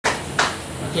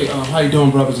Hey, how you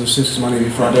doing, brothers and sisters? My name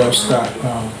is Radell Scott.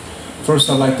 First,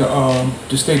 I'd like to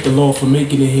just thank the Lord for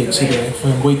making it here today, for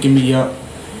Him waking me up,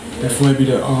 and for me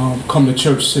to come to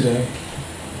church today.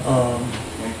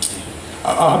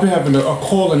 I've been having a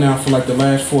calling now for like the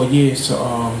last 4 years to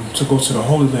go to the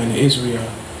Holy Land of Israel,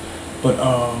 but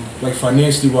like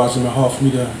financially wise, it's been hard for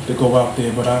me to go out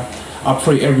there. But I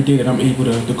pray every day that I'm able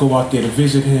to go out there to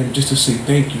visit Him, just to say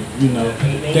thank you. You know,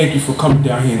 thank you for coming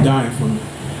down here and dying for me.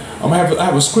 I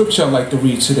have a scripture I'd like to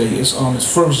read today. It's 1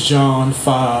 John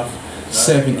 5,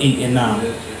 7, 8, and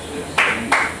 9.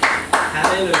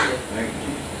 Hallelujah.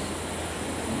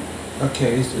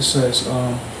 Okay, it says,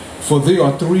 for there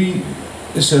are three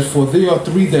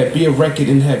that bear record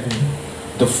in heaven,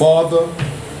 the Father,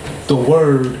 the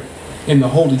Word, and the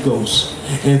Holy Ghost.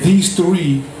 And these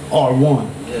three are one.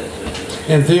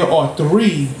 And there are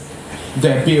three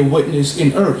that bear witness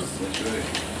in earth,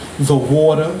 the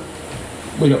water,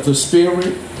 the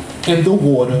Spirit, and the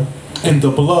water, and the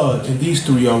blood, and these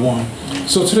three are one.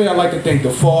 So today I'd like to thank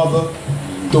the Father,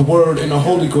 the Word, and the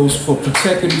Holy Ghost for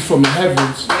protecting me from the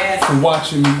heavens, for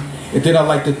watching me. And then I'd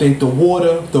like to thank the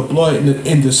water, the blood,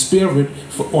 and the Spirit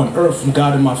on earth for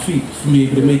guiding my feet, for me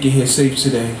able to make it here safe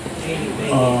today.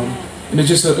 And it's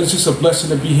just a blessing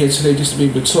to be here today, just to be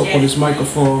able to talk on this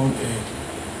microphone. And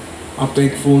I'm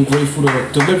thankful and grateful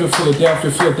to live in Philadelphia.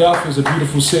 Philadelphia is a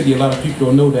beautiful city. A lot of people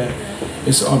don't know that.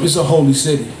 It's a holy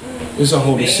city. It's a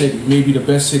holy city. Maybe the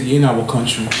best city in our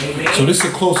country. So this is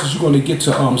the closest you're going to get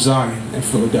to Zion in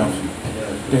Philadelphia.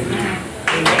 Thank you.